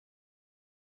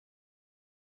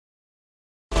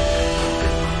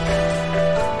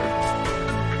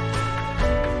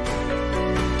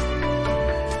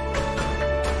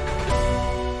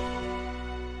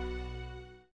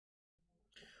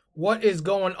What is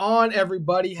going on,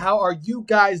 everybody? How are you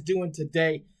guys doing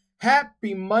today?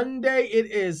 Happy Monday.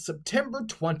 It is September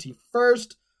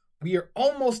 21st. We are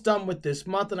almost done with this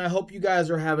month, and I hope you guys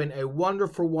are having a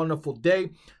wonderful, wonderful day.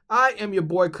 I am your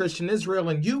boy, Christian Israel,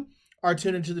 and you are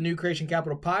tuned into the New Creation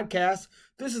Capital Podcast.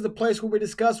 This is the place where we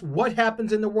discuss what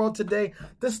happens in the world today,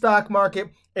 the stock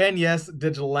market, and yes,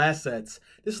 digital assets.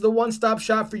 This is the one-stop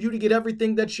shop for you to get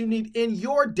everything that you need in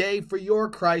your day for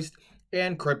your Christ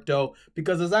and crypto,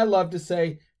 because as I love to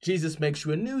say, Jesus makes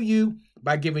you a new you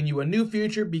by giving you a new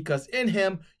future, because in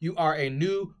him you are a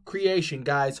new creation.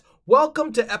 Guys,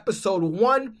 welcome to episode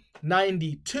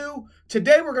 192.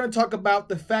 Today we're going to talk about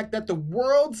the fact that the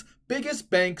world's biggest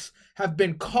banks have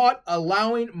been caught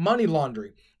allowing money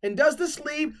laundering. And does this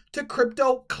lead to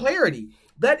crypto clarity?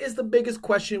 That is the biggest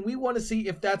question. We want to see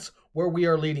if that's where we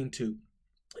are leading to.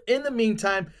 In the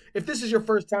meantime, if this is your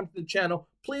first time to the channel,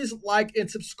 please like and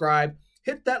subscribe.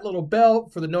 Hit that little bell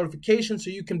for the notification so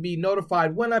you can be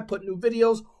notified when I put new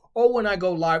videos or when I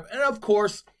go live. And of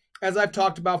course, as I've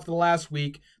talked about for the last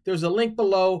week, there's a link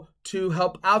below to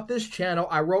help out this channel.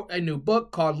 I wrote a new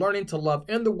book called Learning to Love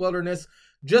in the Wilderness.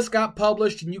 Just got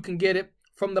published, and you can get it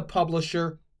from the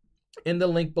publisher in the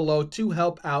link below to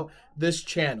help out this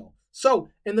channel. So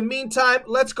in the meantime,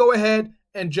 let's go ahead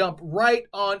and jump right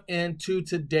on into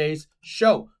today's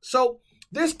show. So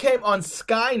this came on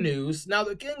Sky News. Now,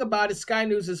 the thing about it, Sky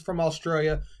News is from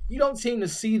Australia. You don't seem to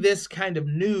see this kind of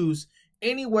news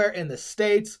anywhere in the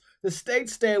States. The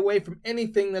States stay away from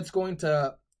anything that's going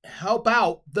to help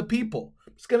out the people.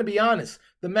 I'm just going to be honest.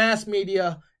 The mass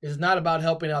media is not about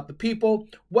helping out the people.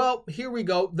 Well, here we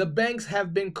go. The banks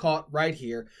have been caught right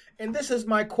here. And this is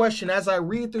my question as I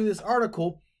read through this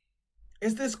article.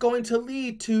 Is this going to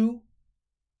lead to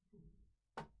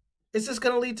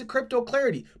crypto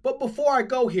clarity? But before I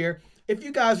go here, if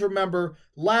you guys remember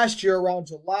last year around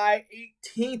July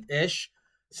 18th-ish,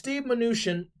 Steve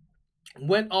Mnuchin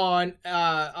went on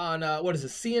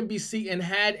CNBC and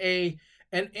had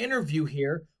an interview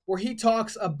here where he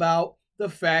talks about the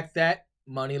fact that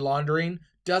money laundering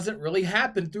doesn't really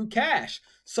happen through cash.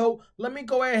 So let me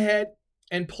go ahead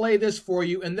and play this for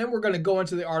you, and then we're going to go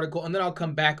into the article, and then I'll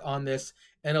come back on this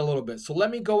in a little bit. So let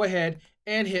me go ahead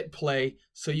and hit play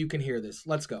so you can hear this.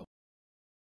 Let's go.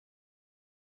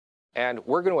 And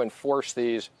we're going to enforce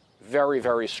these very,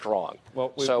 very strong.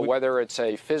 Well, whether it's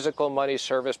a physical money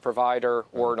service provider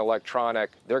or an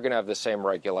electronic, they're going to have the same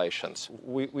regulations.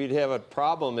 We'd have a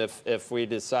problem if we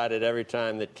decided every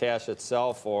time that cash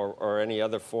itself or any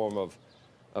other form of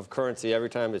currency, every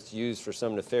time it's used for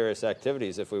some nefarious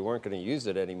activities, if we weren't going to use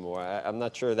it anymore. I'm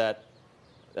not sure that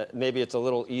maybe it's a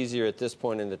little easier at this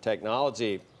point in the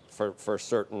technology for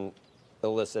certain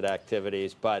illicit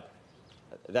activities, but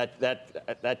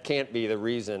that can't be the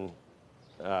reason,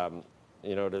 to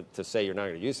say you're not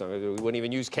going to use something. We wouldn't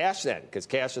even use cash then, because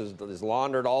cash is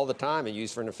laundered all the time and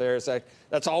used for nefarious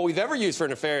That's all we've ever used for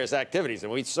nefarious activities,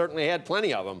 and we certainly had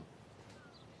plenty of them.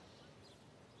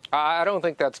 I don't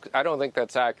think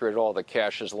that's accurate at all. That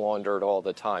cash is laundered all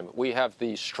the time. We have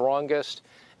the strongest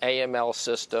AML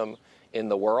system in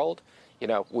the world. You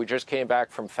know, we just came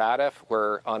back from FATF,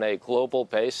 where on a global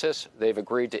basis they've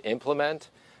agreed to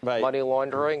implement money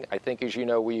laundering. I think, as you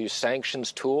know, we use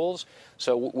sanctions tools.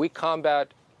 So we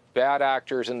combat bad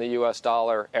actors in the U.S.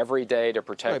 dollar every day to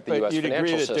protect the U.S.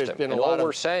 financial system. And all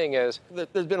we're saying is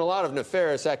there's been a lot of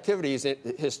nefarious activities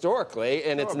historically,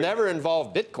 and it's never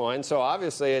involved Bitcoin. So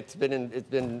obviously it's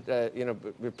been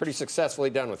pretty successfully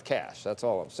done with cash. That's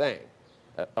all I'm saying.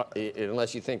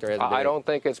 Unless you think there hasn't been. I don't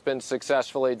think it's been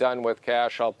successfully done with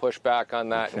cash. I'll push back on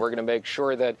that. And we're going to make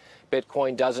sure that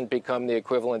Bitcoin doesn't become the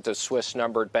equivalent of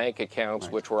Swiss-numbered bank accounts,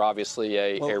 which were obviously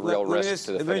a real risk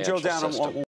to the financial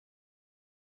system.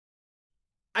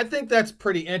 I think that's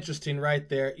pretty interesting right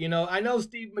there. You know, I know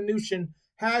Steve Mnuchin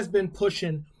has been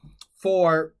pushing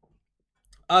for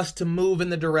us to move in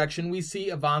the direction. We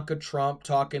see Ivanka Trump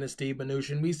talking to Steve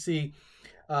Mnuchin. We see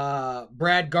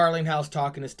Brad Garlinghouse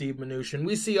talking to Steve Mnuchin.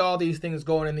 We see all these things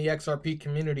going in the XRP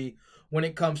community when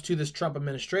it comes to this Trump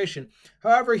administration.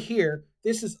 However, here,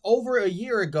 this is over a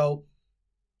year ago,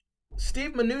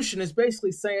 Steve Mnuchin is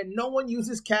basically saying no one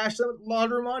uses cash to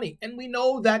launder money. And we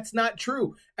know that's not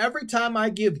true. Every time I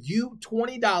give you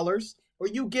 $20 or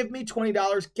you give me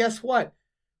 $20, guess what?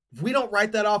 If we don't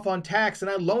write that off on tax and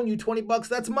I loan you $20,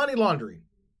 that's money laundering.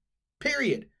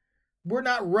 Period. We're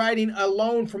not writing a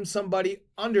loan from somebody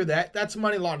under that. That's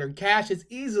money laundering. Cash is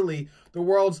easily the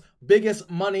world's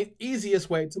easiest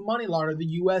way to money launder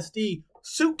the USD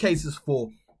suitcases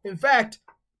full. In fact,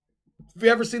 if you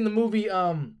ever seen the movie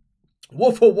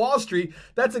Wolf of Wall Street,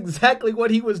 that's exactly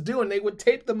what he was doing. They would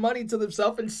tape the money to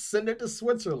themselves and send it to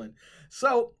Switzerland.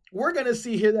 So we're going to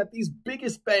see here that these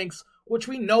biggest banks, which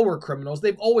we know are criminals,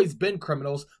 they've always been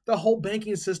criminals. The whole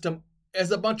banking system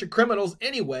is a bunch of criminals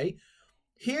anyway.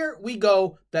 Here we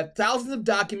go that thousands of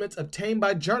documents obtained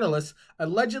by journalists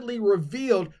allegedly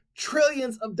revealed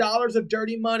trillions of dollars of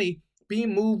dirty money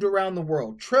being moved around the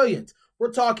world. Trillions.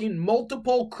 We're talking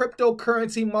multiple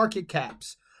cryptocurrency market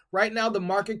caps. Right now, the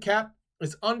market cap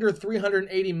is under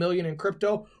 380 million in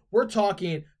crypto. We're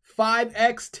talking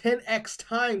 5x, 10x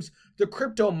times the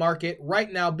crypto market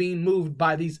right now being moved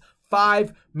by these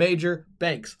 5 major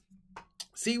banks.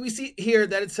 See, we see here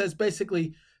that it says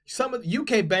basically some of the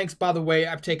UK banks, by the way,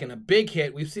 have taken a big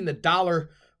hit. We've seen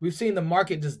the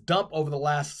market just dump over the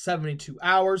last 72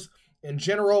 hours in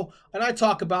general. And I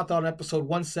talk about that on episode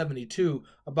 172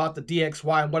 about the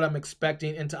DXY and what I'm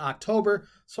expecting into October.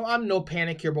 So I'm no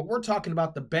panic here, but we're talking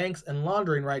about the banks and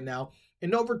laundering right now.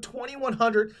 In over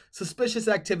 2,100 suspicious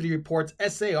activity reports,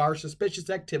 SAR, suspicious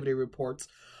activity reports,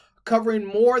 covering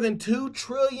more than $2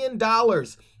 trillion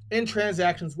in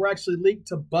transactions were actually leaked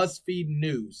to BuzzFeed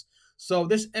News. So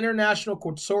this international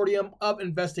consortium of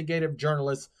investigative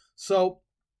journalists. So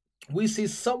we see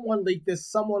someone leaked this,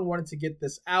 someone wanted to get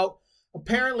this out.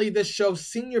 Apparently, this shows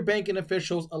senior banking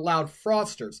officials allowed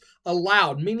fraudsters,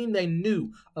 meaning they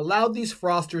knew, allowed these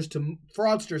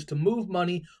fraudsters to move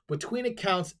money between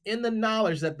accounts in the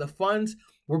knowledge that the funds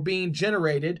were being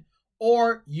generated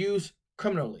or used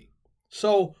criminally.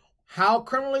 So how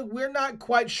criminally? We're not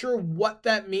quite sure what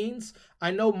that means.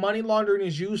 I know money laundering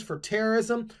is used for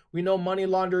terrorism. We know money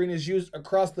laundering is used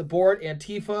across the board.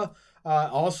 Antifa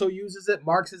also uses it.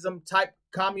 Marxism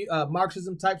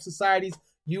type societies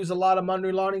use a lot of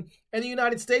money laundering. And the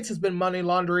United States has been money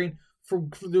laundering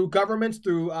through governments,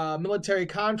 through military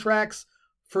contracts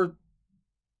for,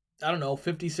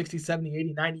 50, 60, 70,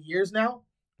 80, 90 years now,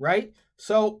 right?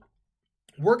 So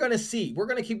we're going to see. We're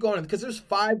going to keep going because there's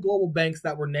 5 global banks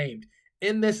that were named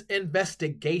in this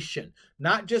investigation,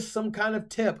 not just some kind of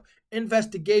tip.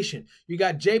 Investigation. You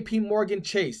got JP Morgan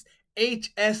Chase,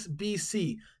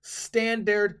 HSBC,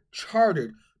 Standard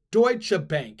Chartered, Deutsche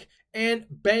Bank, and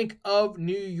Bank of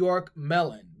New York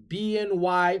Mellon,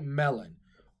 BNY Mellon.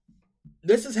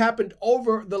 This has happened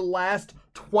over the last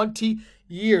 20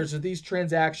 years of these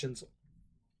transactions.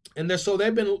 And so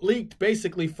they've been leaked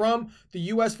basically from the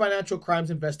U.S. Financial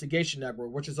Crimes Investigation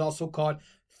Network, which is also called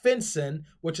FinCEN,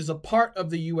 which is a part of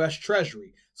the U.S.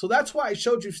 Treasury. So that's why I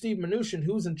showed you Steve Mnuchin,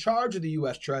 who's in charge of the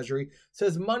U.S. Treasury,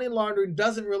 says money laundering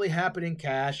doesn't really happen in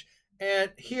cash.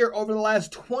 And here, over the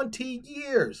last 20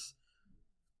 years,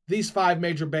 these 5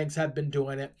 major banks have been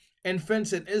doing it. And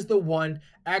FinCEN is the one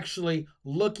actually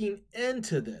looking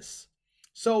into this.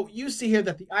 So you see here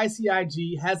that the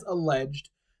ICIG has alleged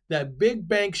that big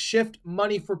banks shift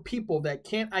money for people that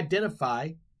can't identify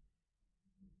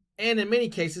and in many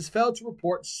cases fail to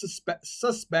report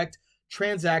suspect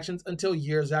transactions until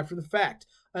years after the fact.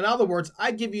 In other words,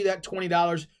 I give you that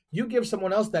 $20, you give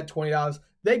someone else that $20,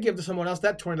 they give to someone else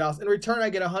that $20. In return, I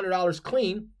get $100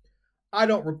 clean. I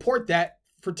don't report that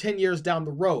for 10 years down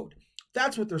the road.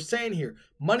 That's what they're saying here.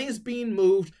 Money is being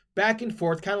moved back and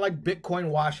forth, kind of like Bitcoin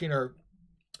washing or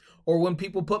when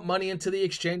people put money into the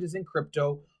exchanges in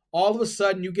crypto. All of a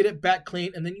sudden, you get it back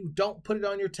clean, and then you don't put it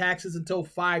on your taxes until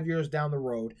 5 years down the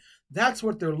road. That's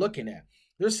what they're looking at.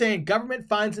 They're saying government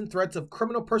fines and threats of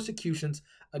criminal persecutions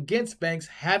against banks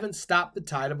haven't stopped the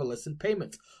tide of illicit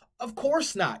payments. Of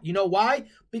course not. You know why?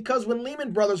 Because when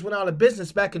Lehman Brothers went out of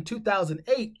business back in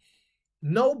 2008,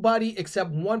 nobody except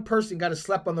one person got a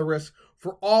slap on the wrist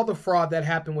for all the fraud that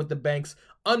happened with the banks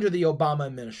under the Obama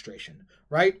administration,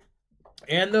 right?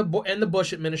 And the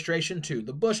Bush administration too.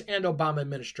 The Bush and Obama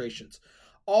administrations.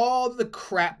 All the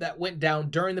crap that went down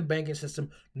during the banking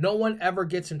system, no one ever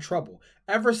gets in trouble.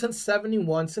 Ever since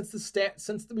 71,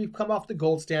 since we've come off the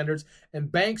gold standards,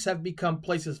 and banks have become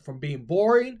places from being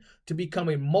boring to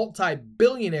becoming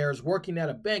multi-billionaires working at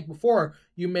a bank. Before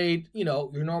you made, your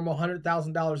normal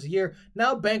 $100,000 a year.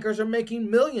 Now bankers are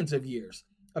making millions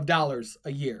of dollars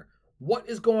a year. What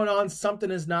is going on? Something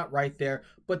is not right there.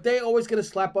 But they always get a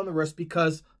slap on the wrist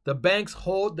because the banks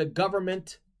hold the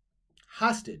government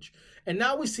hostage. And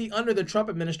now we see under the Trump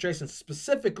administration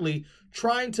specifically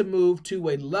trying to move to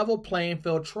a level playing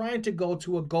field, trying to go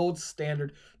to a gold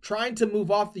standard, trying to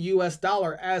move off the U.S.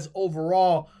 dollar as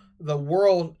overall the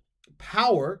world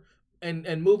power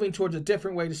and moving towards a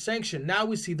different way to sanction. Now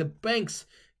we see the banks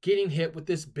getting hit with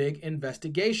this big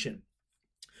investigation.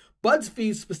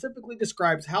 BuzzFeed specifically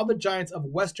describes how the giants of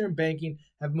Western banking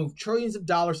have moved trillions of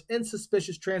dollars in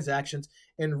suspicious transactions,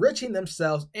 enriching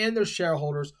themselves and their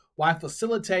shareholders while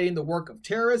facilitating the work of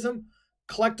terrorism,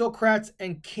 kleptocrats,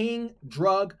 and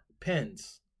drug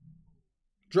kingpins,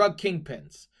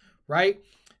 right?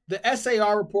 The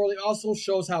SAR reportedly also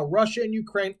shows how Russia and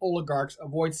Ukraine oligarchs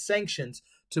avoid sanctions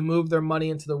to move their money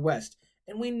into the West.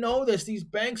 And we know this. These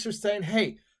banks are saying,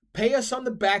 hey, pay us on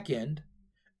the back end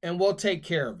and we'll take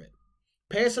care of it.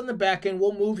 Pay us on the back end.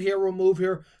 We'll move here. We'll move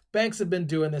here. Banks have been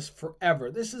doing this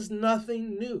forever. This is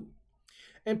nothing new.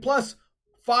 And plus,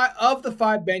 5 of the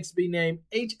 5 banks to be named,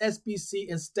 HSBC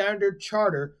and Standard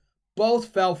Chartered,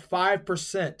 both fell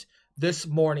 5% this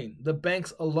morning, the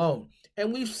banks alone.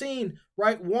 And we've seen,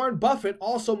 right, Warren Buffett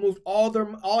also moved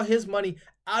all his money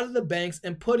out of the banks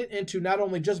and put it into not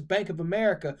only just Bank of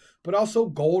America, but also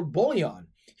gold bullion.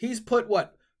 He's put,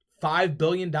 what, $5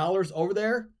 billion over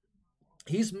there?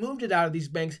 He's moved it out of these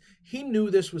banks. He knew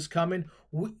this was coming.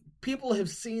 People have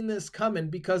seen this coming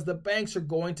because the banks are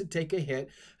going to take a hit.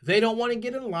 They don't want to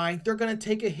get in line. They're going to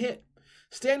take a hit.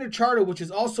 Standard Chartered, which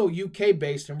is also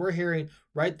UK-based, and we're hearing,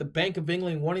 right, the Bank of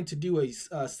England wanting to do a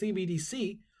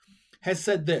CBDC, has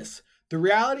said this: the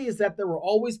reality is that there will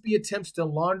always be attempts to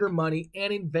launder money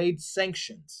and evade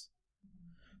sanctions.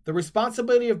 The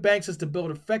responsibility of banks is to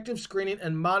build effective screening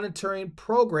and monitoring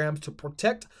programs to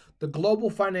protect the global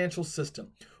financial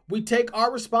system. We take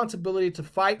our responsibility to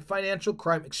fight financial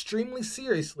crime extremely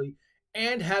seriously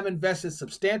and have invested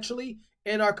substantially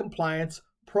in our compliance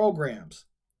programs.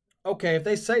 Okay, if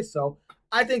they say so,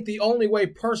 I think the only way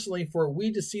personally for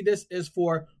we to see this is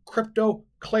for crypto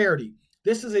clarity.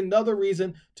 This is another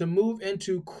reason to move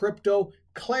into crypto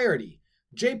clarity.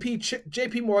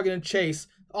 JP Morgan and Chase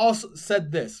also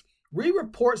said this: we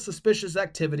report suspicious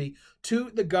activity to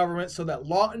the government so that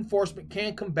law enforcement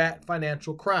can combat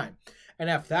financial crime, and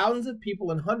have thousands of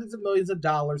people and hundreds of millions of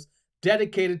dollars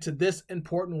dedicated to this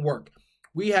important work.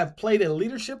 We have played a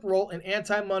leadership role in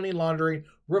anti-money laundering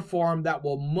reform that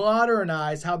will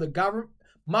modernize how the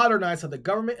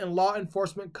government and law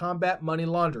enforcement combat money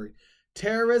laundering,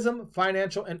 terrorism,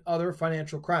 financial, and other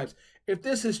financial crimes. If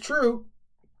this is true,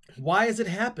 why is it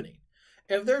happening?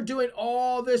 If they're doing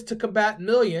all this to combat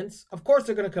millions, of course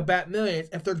they're going to combat millions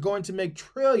if they're going to make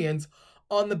trillions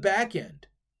on the back end.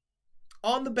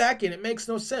 On the back end, it makes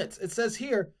no sense. It says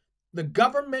here, the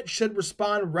government should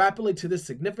respond rapidly to this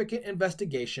significant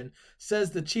investigation,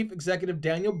 says the chief executive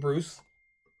Daniel Bruce,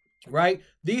 right?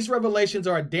 These revelations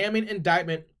are a damning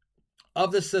indictment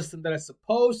of the system that is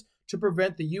supposed to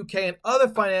prevent the UK and other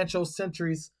financial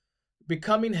centers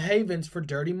becoming havens for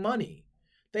dirty money.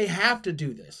 They have to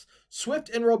do this. Swift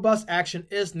and robust action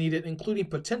is needed, including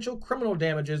potential criminal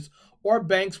damages, or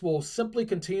banks will simply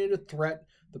continue to threaten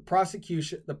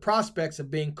the prospects of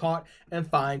being caught and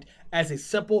fined as a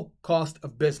simple cost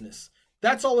of business.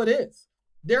 That's all it is.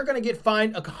 They're going to get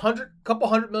fined a couple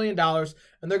 $100 million,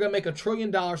 and they're going to make $1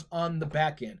 trillion on the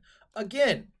back end.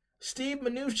 Again, Steve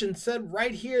Mnuchin said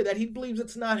right here that he believes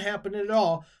it's not happening at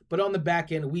all, but on the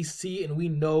back end, we see and we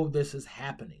know this is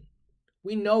happening.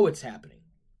 We know it's happening.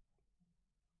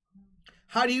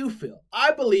 How do you feel?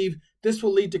 I believe this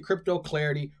will lead to crypto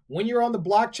clarity. When you're on the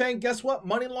blockchain, guess what?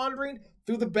 Money laundering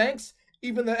through the banks,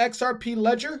 even the XRP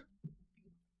ledger,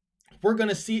 we're going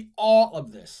to see all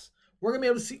of this. We're going to be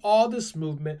able to see all this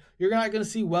movement. You're not going to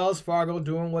see Wells Fargo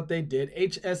doing what they did,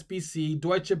 HSBC,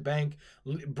 Deutsche Bank,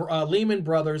 Lehman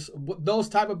Brothers, those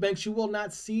type of banks. You will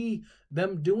not see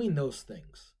them doing those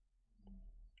things.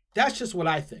 That's just what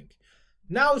I think.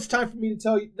 Now it's time for me to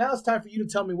tell you. Now it's time for you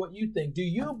to tell me what you think. Do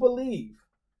you believe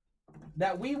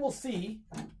that we will see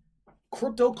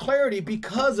crypto clarity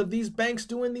because of these banks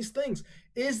doing these things?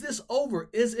 Is this over?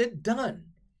 Is it done?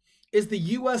 Is the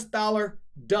US dollar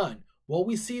done? Well,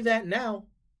 we see that now.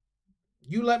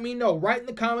 You let me know. Write in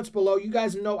the comments below. You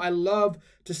guys know I love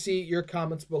to see your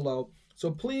comments below.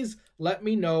 So please let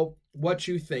me know what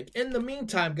you think. In the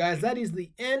meantime, guys, that is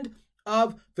the end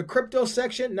of the crypto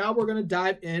section. Now we're going to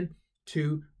dive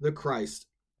into the Christ.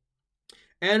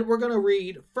 And we're going to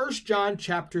read 1 John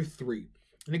chapter 3.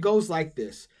 And it goes like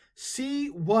this: see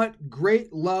what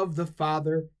great love the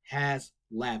Father has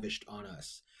lavished on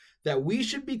us, that we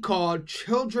should be called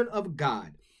children of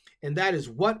God. And that is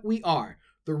what we are.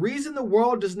 The reason the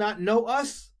world does not know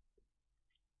us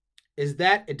is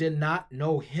that it did not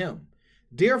know him.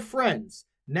 Dear friends,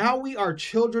 now we are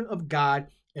children of God,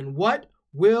 and what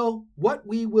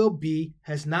we will be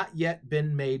has not yet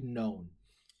been made known.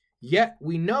 Yet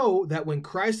we know that when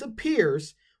Christ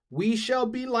appears, we shall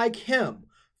be like him,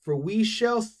 for we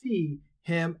shall see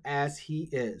him as he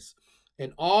is.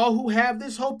 And all who have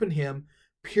this hope in him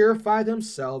purify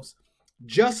themselves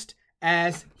just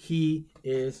as he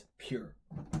is pure.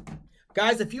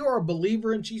 Guys, if you are a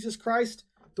believer in Jesus Christ,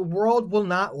 the world will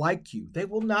not like you. They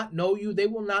will not know you. They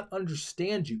will not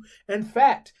understand you. In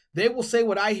fact, they will say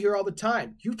what I hear all the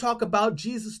time. You talk about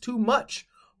Jesus too much.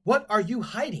 What are you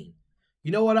hiding?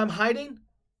 You know what I'm hiding?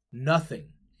 Nothing.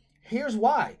 Here's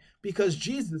why. Because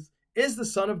Jesus is the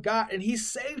Son of God and he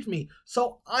saved me.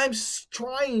 So I'm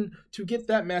trying to get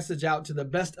that message out to the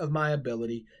best of my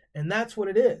ability. And that's what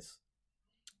it is.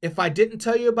 If I didn't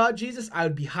tell you about Jesus, I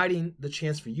would be hiding the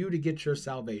chance for you to get your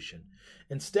salvation.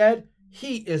 Instead,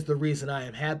 he is the reason I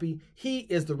am happy. He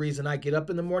is the reason I get up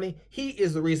in the morning. He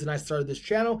is the reason I started this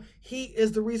channel. He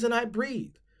is the reason I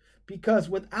breathe. Because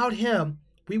without him,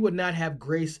 we would not have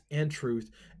grace and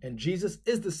truth. And Jesus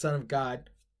is the Son of God.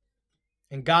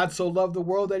 And God so loved the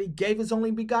world that he gave his only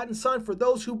begotten Son for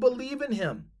those who believe in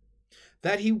him.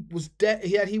 That he was dead,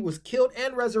 yet he was killed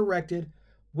and resurrected,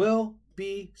 will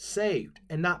be saved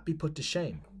and not be put to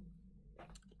shame.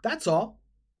 That's all.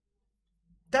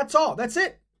 That's all. That's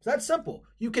it. It's that simple.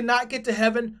 You cannot get to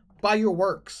heaven by your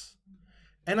works.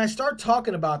 And I start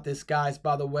talking about this, guys,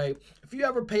 by the way. If you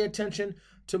ever pay attention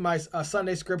to my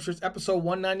Sunday Scriptures, episode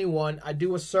 191, I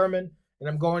do a sermon, and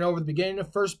I'm going over the beginning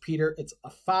of 1 Peter. It's a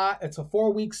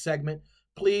 4-week segment.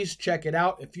 Please check it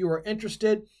out if you are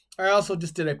interested. I also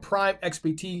just did a Prime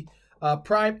XBT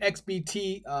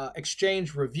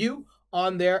exchange review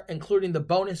on there, including the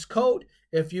bonus code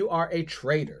if you are a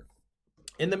trader.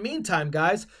 In the meantime,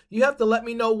 guys, you have to let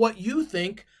me know what you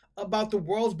think about the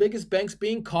world's biggest banks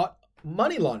being caught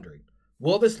money laundering.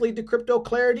 Will this lead to crypto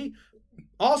clarity?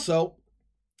 Also,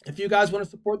 if you guys want to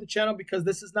support the channel because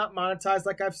this is not monetized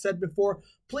like I've said before,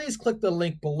 please click the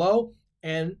link below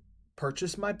and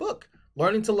purchase my book,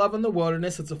 Learning to Love in the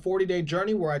Wilderness. It's a 40-day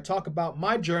journey where I talk about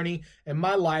my journey and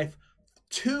my life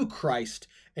to Christ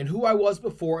and who I was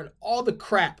before and all the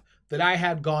crap that I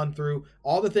had gone through,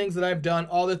 all the things that I've done,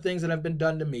 all the things that have been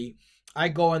done to me. I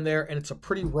go in there and it's a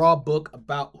pretty raw book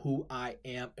about who I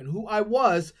am and who I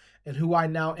was and who I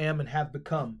now am and have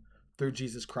become through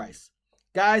Jesus Christ.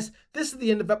 Guys, this is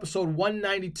the end of episode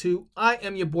 192. I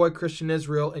am your boy, Christian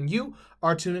Israel, and you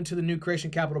are tuned into the New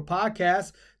Creation Capital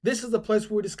podcast. This is the place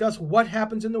where we discuss what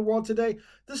happens in the world today,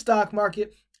 the stock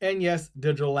market, and yes,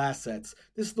 digital assets.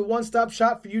 This is the one-stop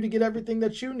shop for you to get everything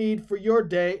that you need for your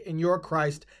day in your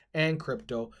Christ and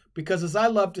crypto. Because as I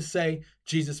love to say,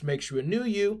 Jesus makes you a new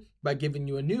you by giving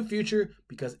you a new future,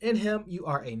 because in him you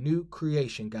are a new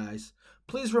creation, guys.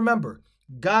 Please remember,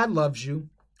 God loves you.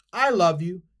 I love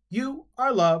you. You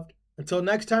are loved. Until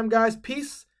next time, guys,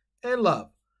 peace and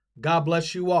love. God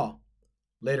bless you all.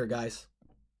 Later, guys.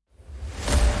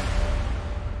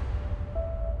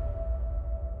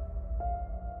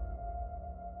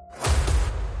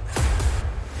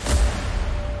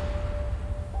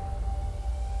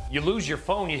 You lose your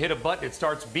phone, you hit a button, it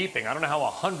starts beeping. I don't know how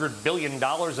 $100 billion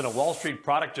in a Wall Street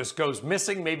product just goes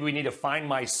missing. Maybe we need to find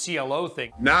my CLO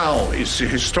thing. Now is the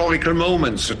historical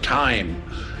moment, the time,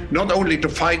 not only to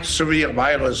fight severe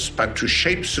virus, but to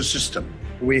shape the system.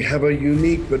 We have a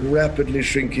unique but rapidly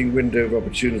shrinking window of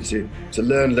opportunity to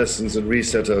learn lessons and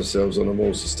reset ourselves on a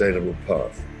more sustainable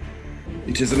path.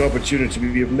 It is an opportunity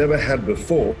we have never had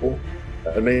before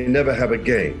and may never have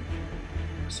again.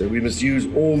 So we must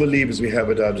use all the levers we have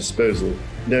at our disposal,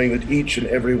 knowing that each and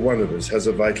every one of us has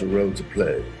a vital role to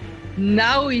play.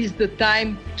 Now is the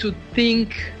time to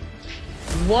think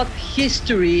what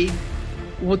history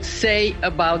would say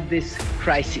about this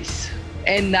crisis.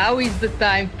 And now is the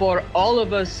time for all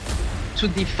of us to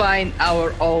define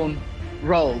our own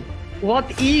role.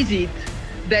 What is it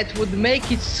that would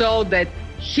make it so that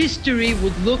history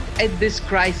would look at this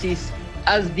crisis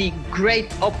as the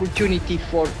great opportunity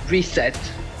for reset?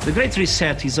 The Great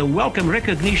Reset is a welcome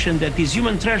recognition that this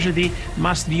human tragedy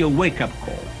must be a wake-up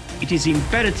call. It is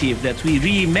imperative that we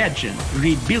reimagine,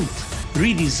 rebuild,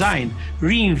 redesign,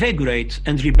 reinvigorate,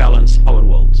 and rebalance our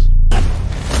world.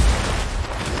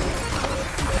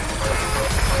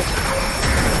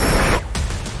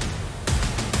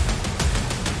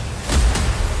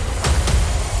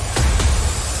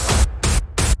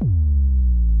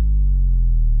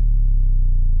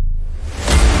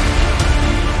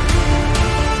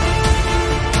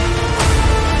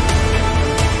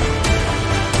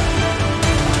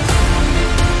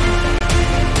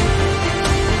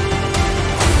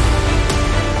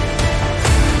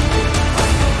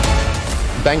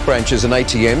 Bank branches and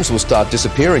ATMs will start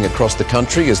disappearing across the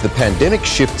country as the pandemic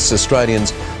shifts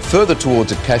Australians further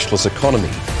towards a cashless economy.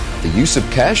 The use of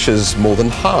cash has more than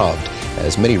halved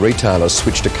as many retailers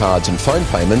switch to cards and phone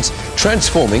payments,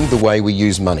 transforming the way we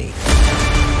use money.